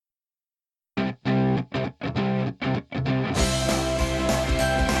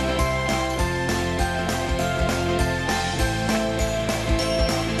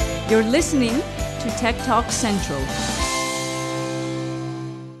You're listening to Tech Talk Central.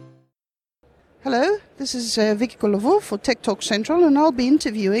 Hello, this is Vicky Kolovou for Tech Talk Central, and I'll be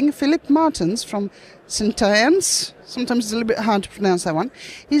interviewing Philip Martens from Centains. Sometimes it's a little bit hard to pronounce that one.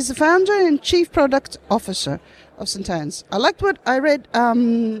 He's the founder and chief product officer of Centains. I liked what I read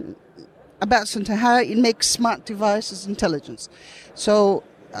about Centains, how it makes smart devices intelligent. So,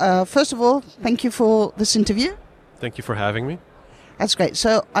 first of all, thank you for this interview. Thank you for having me. That's great.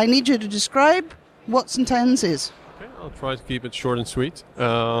 So, I need you to describe what Centains is. Okay, I'll try to keep it short and sweet.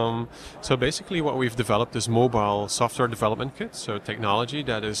 So basically what we've developed is mobile software development kit, so technology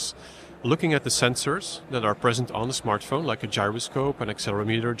that is looking at the sensors that are present on the smartphone, like a gyroscope, an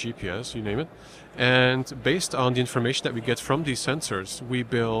accelerometer, GPS, you name it. And based on the information that we get from these sensors, we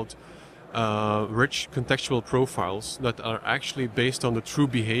build rich contextual profiles that are actually based on the true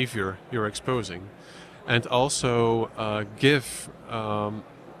behavior you're exposing. And also give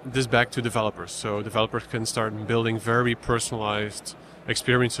this back to developers. So developers can start building very personalized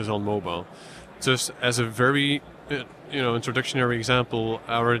experiences on mobile. Just as a very introductory example,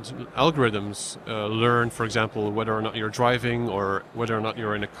 our algorithms learn, for example, whether or not you're driving or whether or not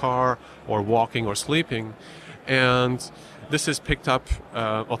you're in a car or walking or sleeping. And this is picked up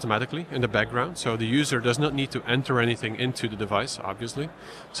automatically in the background, so the user does not need to enter anything into the device, obviously.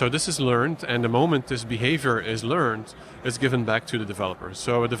 So this is learned, and the moment this behavior is learned, it's given back to the developer.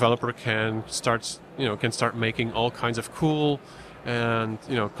 So a developer can start making all kinds of cool and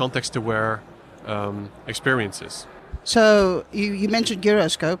context-aware experiences. So you mentioned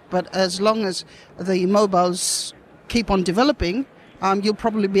gyroscope, but as long as the mobiles keep on developing, you'll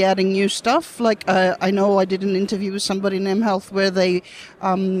probably be adding new stuff. Like I know I did an interview with somebody in mHealth where they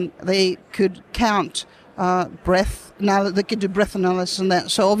could count breath. Now they could do breath analysis and that.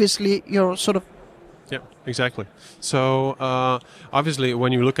 So obviously you're sort of. Yeah, exactly. So obviously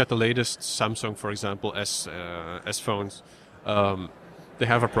when you look at the latest Samsung, for example, S phones, they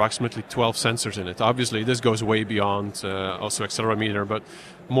have approximately 12 sensors in it. Obviously, this goes way beyond also accelerometer, but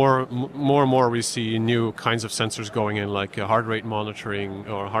more and more we see new kinds of sensors going in, like heart rate monitoring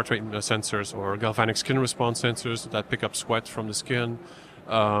or heart rate sensors or galvanic skin response sensors that pick up sweat from the skin.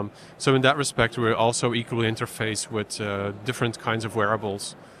 So in that respect, we also equally interface with different kinds of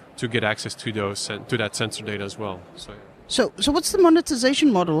wearables to get access to that sensor data as well. So what's the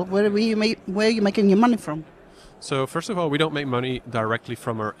monetization model? Where are you making your money from? So first of all, we don't make money directly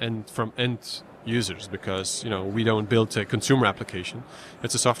from end users because we don't build a consumer application.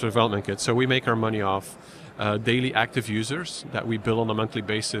 It's a software development kit. So we make our money off daily active users that we bill on a monthly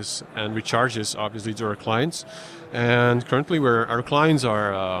basis, and we charge this obviously to our clients. And currently, our clients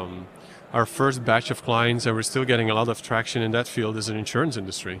are our first batch of clients, and we're still getting a lot of traction in that field is an insurance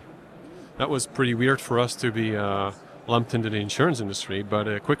industry. That was pretty weird for us to be lumped into the insurance industry,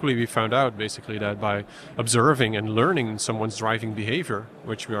 but quickly we found out basically that by observing and learning someone's driving behavior,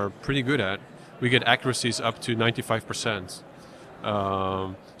 which we are pretty good at, we get accuracies up to 95%.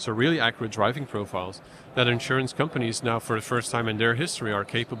 So really accurate driving profiles that insurance companies now for the first time in their history are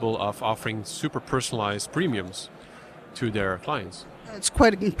capable of offering super personalized premiums to their clients. It's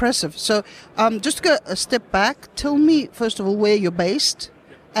quite impressive. So just to go a step back, tell me first of all where you're based.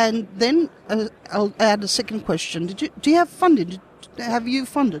 And then I'll add a second question. Do you have funding? Have you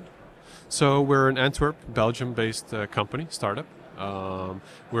funded? So we're an Antwerp, Belgium-based company, startup.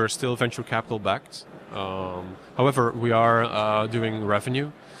 We're still venture capital backed. However, we are doing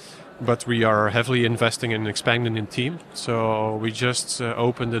revenue, but we are heavily investing in expanding the team. So we just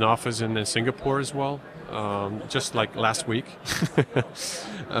opened an office in Singapore as well, just like last week.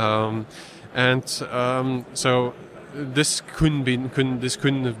 So this couldn't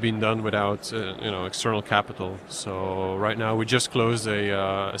have been done without external capital. So right now we just closed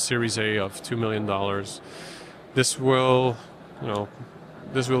a Series A of $2 million. This will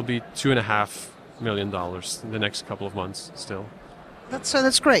be $2.5 million in the next couple of months still.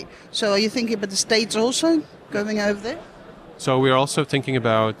 That's great. So are you thinking about the States also, going over there? So we're also thinking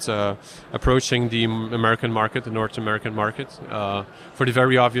about approaching the American market, the North American market. For the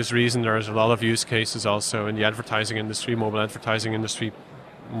very obvious reason, there's a lot of use cases also in the advertising industry, mobile advertising industry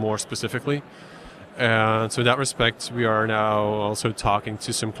more specifically. So in that respect, we are now also talking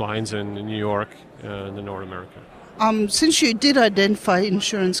to some clients in New York and in North America. Since you did identify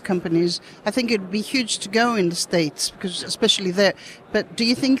insurance companies, I think it would be huge to go in the States, because especially there. But do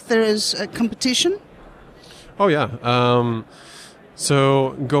you think there is a competition? Oh, yeah.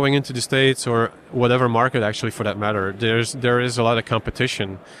 So going into the States or whatever market, actually, for that matter, there is a lot of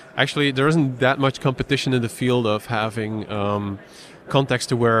competition. Actually, there isn't that much competition in the field of having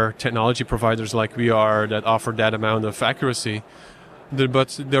context-aware technology providers like we are that offer that amount of accuracy.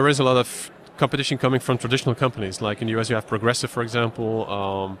 But there is a lot of competition coming from traditional companies. Like in the US, you have Progressive, for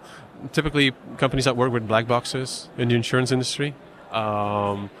example. Typically, companies that work with black boxes in the insurance industry.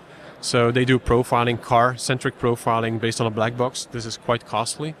 So they do profiling, car-centric profiling based on a black box. This is quite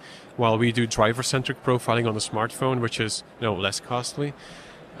costly, while we do driver-centric profiling on the smartphone, which is less costly.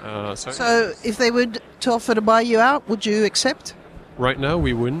 So if they were to offer to buy you out, would you accept? Right now,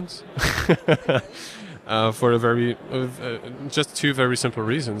 we wouldn't. For just two very simple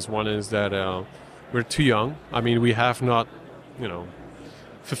reasons. One is that we're too young. I mean, we have not,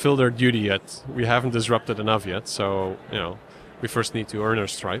 fulfilled our duty yet. We haven't disrupted enough yet. So, we first need to earn our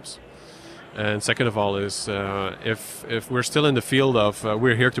stripes. And second of all is if we're still in the field of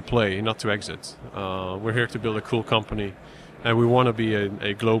we're here to play, not to exit. We're here to build a cool company, and we want to be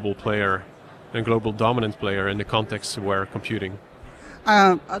a global player, a global dominant player in the context-aware computing.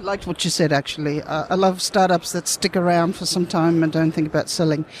 I liked what you said, actually. I love startups that stick around for some time and don't think about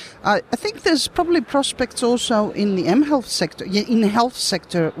selling. I think there's probably prospects also in the health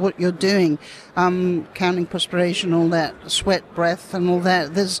sector, what you're doing, counting perspiration, all that, sweat, breath, and all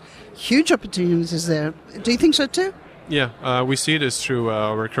that. There's huge opportunities there. Do you think so too? Yeah, we see this through,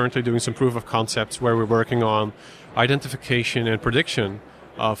 we're currently doing some proof of concepts where we're working on identification and prediction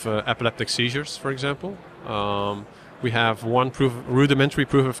of epileptic seizures, for example. We have one rudimentary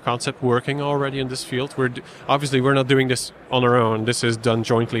proof of concept working already in this field. Obviously, we're not doing this on our own. This is done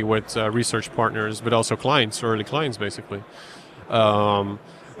jointly with research partners, but also clients, early clients, basically.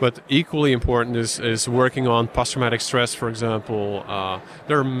 But equally important is working on post-traumatic stress, for example.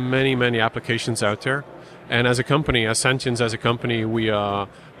 There are many, many applications out there. And as a company, as Sentience as a company, we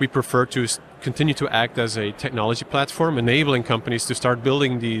prefer to continue to act as a technology platform, enabling companies to start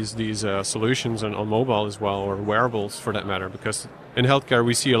building these solutions on mobile as well, or wearables for that matter, because in healthcare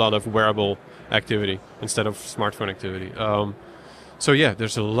we see a lot of wearable activity instead of smartphone activity. So yeah,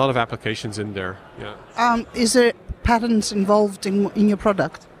 there's a lot of applications in there. Yeah. Is there patents involved in your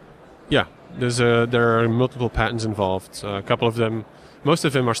product? Yeah, there are multiple patents involved. A couple of them. Most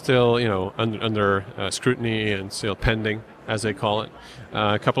of them are still, under scrutiny and still pending, as they call it.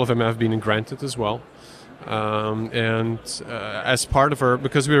 A couple of them have been granted as well. As part of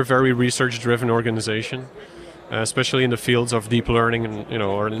because we're a very research-driven organization, especially in the fields of deep learning and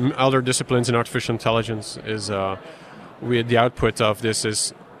or in other disciplines in artificial intelligence, the output of this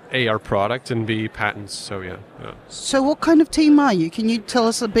is A, our product, and B, patents. So yeah. So what kind of team are you? Can you tell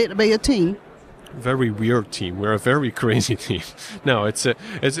us a bit about your team? Very weird team. We're a very crazy team. No, it's a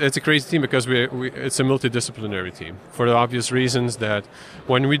crazy team because it's a multidisciplinary team for the obvious reasons that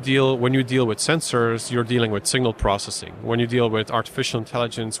when you deal with sensors, you're dealing with signal processing. When you deal with artificial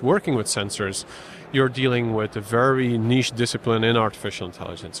intelligence working with sensors, you're dealing with a very niche discipline in artificial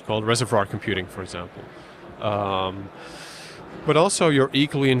intelligence called reservoir computing, for example. But also you're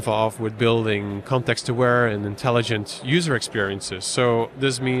equally involved with building context-aware and intelligent user experiences. So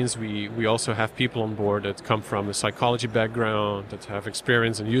this means we also have people on board that come from a psychology background, that have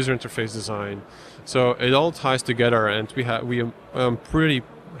experience in user interface design. So it all ties together, and I'm pretty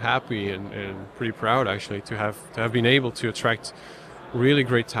happy and pretty proud actually to have been able to attract really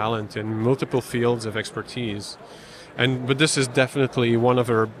great talent in multiple fields of expertise. But this is definitely one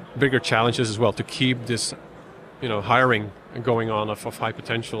of our bigger challenges as well, to keep this hiring going on of high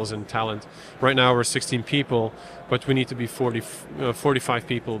potentials and talent. Right now we're 16 people, but we need to be 45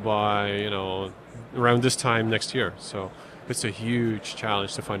 people by around this time next year. So it's a huge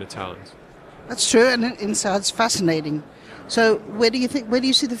challenge to find the talent. That's true, and it sounds fascinating. So where do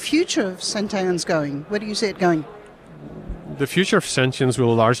you see the future of Sentience going? Where do you see it going? The future of Sentience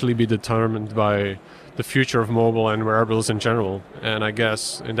will largely be determined by the future of mobile and wearables in general. And I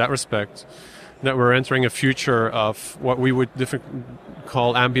guess in that respect, that we're entering a future of what we would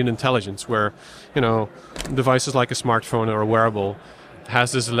call ambient intelligence, where devices like a smartphone or a wearable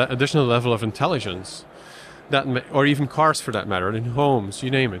has this additional level of intelligence or even cars for that matter, in homes,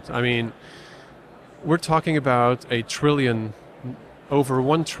 you name it. I mean, we're talking about over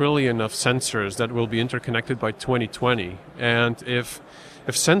 1 trillion of sensors that will be interconnected by 2020. And if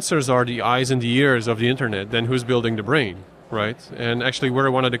sensors are the eyes and the ears of the internet, then who's building the brain, right? And actually, we're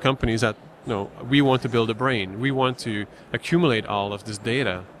one of the companies that we want to build a brain. We want to accumulate all of this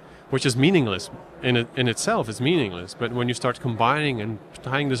data, which is meaningless in itself. It's meaningless. But when you start combining and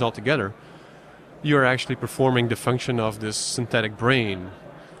tying this all together, you're actually performing the function of this synthetic brain.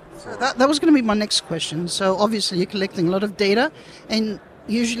 So that was going to be my next question. So obviously you're collecting a lot of data, and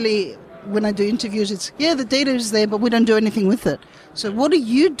usually when I do interviews, it's, the data is there, but we don't do anything with it. So what do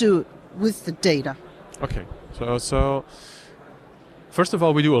you do with the data? Okay, so First of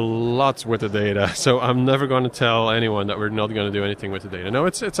all, we do a lot with the data, so I'm never going to tell anyone that we're not going to do anything with the data. No,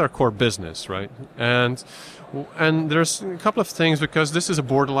 it's our core business, right? And there's a couple of things, because this is a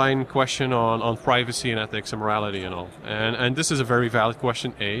borderline question on privacy and ethics and morality and all. And this is a very valid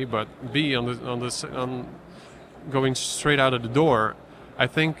question, A, but B, on going straight out of the door, I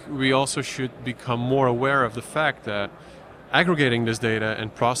think we also should become more aware of the fact that aggregating this data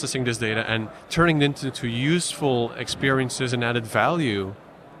and processing this data and turning it into useful experiences and added value,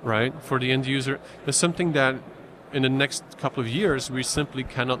 right, for the end user is something that in the next couple of years we simply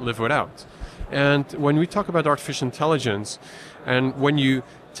cannot live without. And when we talk about artificial intelligence, and when you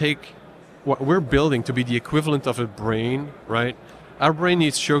take what we're building to be the equivalent of a brain, right, our brain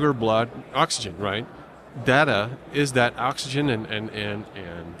needs sugar, blood, oxygen, right? Data is that oxygen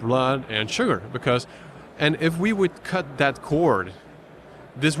and blood and sugar, and if we would cut that cord,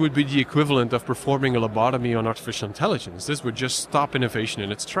 this would be the equivalent of performing a lobotomy on artificial intelligence. This would just stop innovation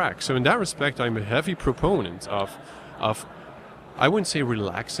in its tracks. So in that respect, I'm a heavy proponent of I wouldn't say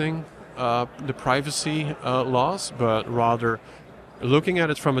relaxing the privacy laws, but rather looking at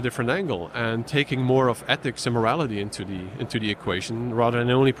it from a different angle and taking more of ethics and morality into the equation rather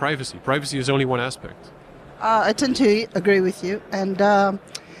than only privacy. Privacy is only one aspect. I tend to agree with you, and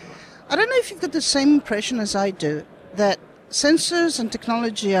I don't know if you've got the same impression as I do, that sensors and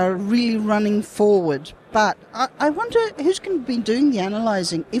technology are really running forward. But I wonder who's going to be doing the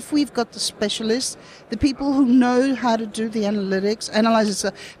analyzing. If we've got the specialists, the people who know how to do the analytics, analyze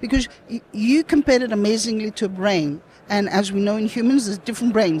it, because you compared it amazingly to a brain. And as we know in humans, there's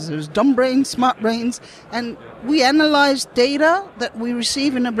different brains. There's dumb brains, smart brains, and we analyze data that we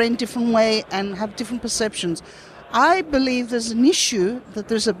receive in a brain different way and have different perceptions. I believe there's an issue that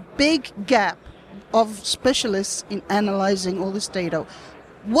there's a big gap of specialists in analyzing all this data.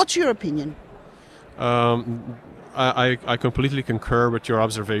 What's your opinion? I completely concur with your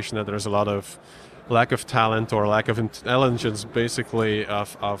observation that there's a lot of lack of talent or lack of intelligence, basically,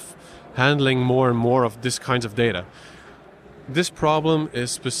 of handling more and more of this kinds of data. This problem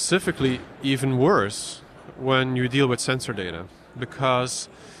is specifically even worse when you deal with sensor data, because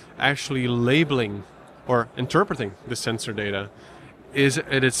actually labeling or interpreting the sensor data is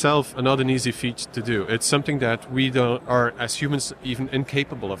in itself not an easy feat to do. It's something that we are, as humans, even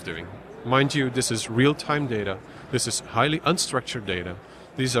incapable of doing. Mind you, this is real-time data. This is highly unstructured data.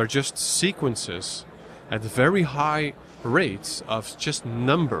 These are just sequences at very high rates of just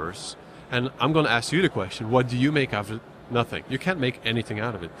numbers. And I'm going to ask you the question, what do you make of it? Nothing. You can't make anything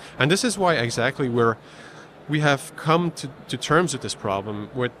out of it. And this is why exactly we have come to terms with this problem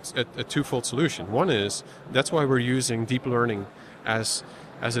with a twofold solution. One is, that's why we're using deep learning as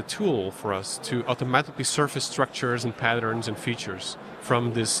a tool for us to automatically surface structures and patterns and features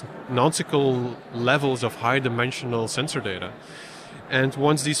from these noncyclical levels of high-dimensional sensor data. And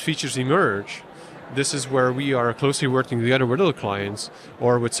once these features emerge, this is where we are closely working together with other clients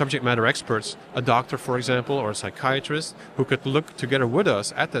or with subject matter experts, a doctor, for example, or a psychiatrist, who could look together with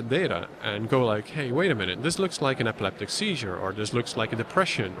us at that data and go like, hey, wait a minute, this looks like an epileptic seizure, or this looks like a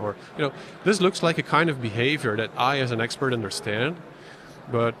depression, or this looks like a kind of behavior that I as an expert understand,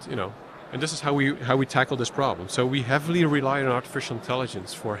 but and this is how we tackle this problem. So we heavily rely on artificial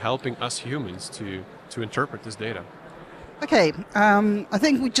intelligence for helping us humans to interpret this data. Okay, I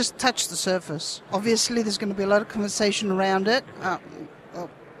think we just touched the surface. Obviously, there's going to be a lot of conversation around it.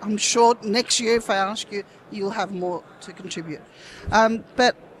 I'm sure next year, if I ask you, you'll have more to contribute.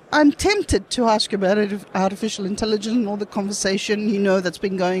 But I'm tempted to ask you about artificial intelligence and all the conversation, that's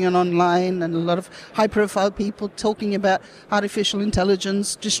been going on online, and a lot of high-profile people talking about artificial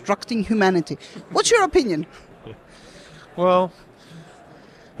intelligence destructing humanity. What's your opinion? Well,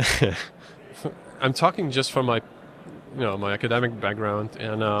 I'm talking just from my academic background,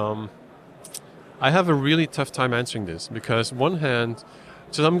 and I have a really tough time answering this, because one hand,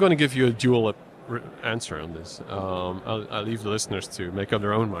 so I'm going to give you a dual answer on this. I'll leave the listeners to make up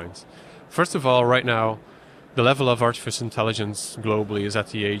their own minds. First of all, right now, the level of artificial intelligence globally is at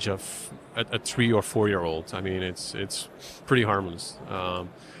the age of a 3 or 4 year old. I mean, it's pretty harmless.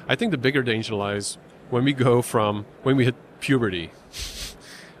 I think the bigger danger lies when we hit puberty.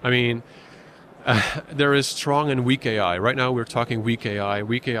 I mean, there is strong and weak AI. Right now we're talking weak AI.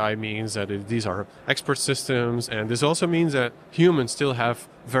 Weak AI means that these are expert systems, and this also means that humans still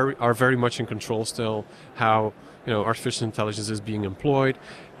are very much in control still how artificial intelligence is being employed.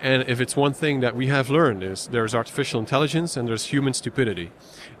 And if it's one thing that we have learned is there's artificial intelligence and there's human stupidity.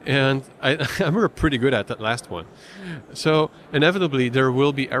 And I'm pretty good at that last one. So inevitably there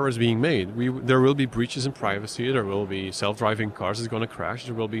will be errors being made. There will be breaches in privacy. There will be self-driving cars that's going to crash.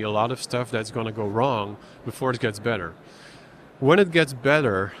 There will be a lot of stuff that's going to go wrong before it gets better. When it gets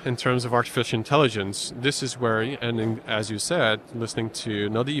better in terms of artificial intelligence, this is where, as you said, listening to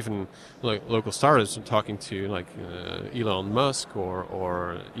not even like local startups, talking to like Elon Musk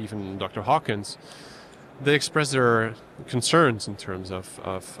or even Dr. Hawkins, they express their concerns in terms of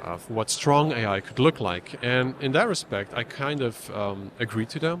what strong AI could look like. And in that respect, I kind of agree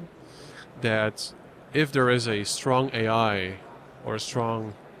to them that if there is a strong AI or a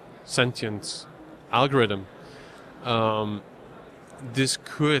strong sentient algorithm, this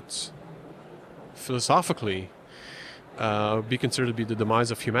could philosophically be considered to be the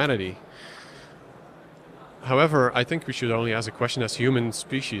demise of humanity. However, I think we should only ask a question as human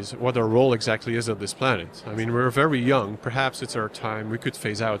species, what our role exactly is on this planet. I mean, we're very young. Perhaps it's our time. We could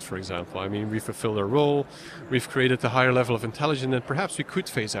phase out, for example. I mean, we've fulfilled our role. We've created a higher level of intelligence, and perhaps we could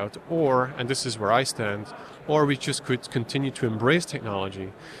phase out. Or, and this is where I stand, or we just could continue to embrace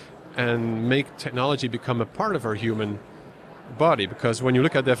technology and make technology become a part of our human body. Because when you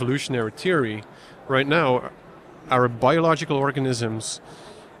look at the evolutionary theory, right now, our biological organisms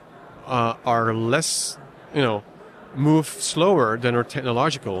are less, move slower than our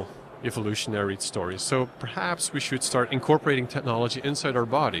technological evolutionary stories. So perhaps we should start incorporating technology inside our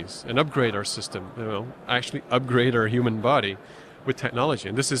bodies and upgrade our system, actually upgrade our human body with technology.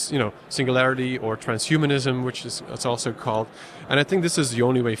 And this is, singularity or transhumanism, which is it's also called. And I think this is the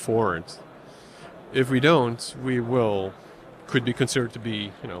only way forward. If we don't, we could be considered to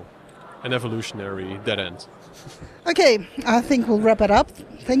be, an evolutionary dead end. Okay, I think we'll wrap it up.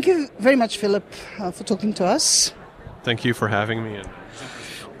 Thank you very much, Philip, for talking to us. Thank you for having me.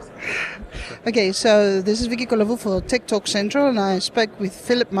 Okay, so this is Vicky Kolavou for Tech Talk Central, and I spoke with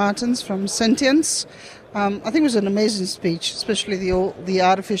Philip Martens from Sentience. I think it was an amazing speech, especially the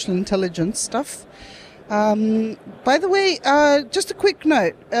artificial intelligence stuff. By the way, just a quick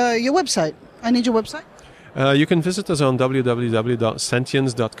note, your website. I need your website. You can visit us on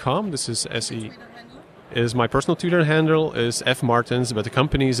www.sentience.com. This is SE. Is my personal Twitter handle is F Martens, but the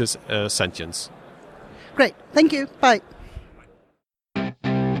company's is Sentience. Great, thank you. Bye.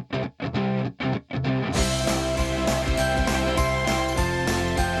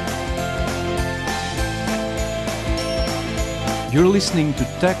 You're listening to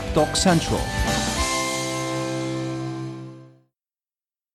Tech Talk Central.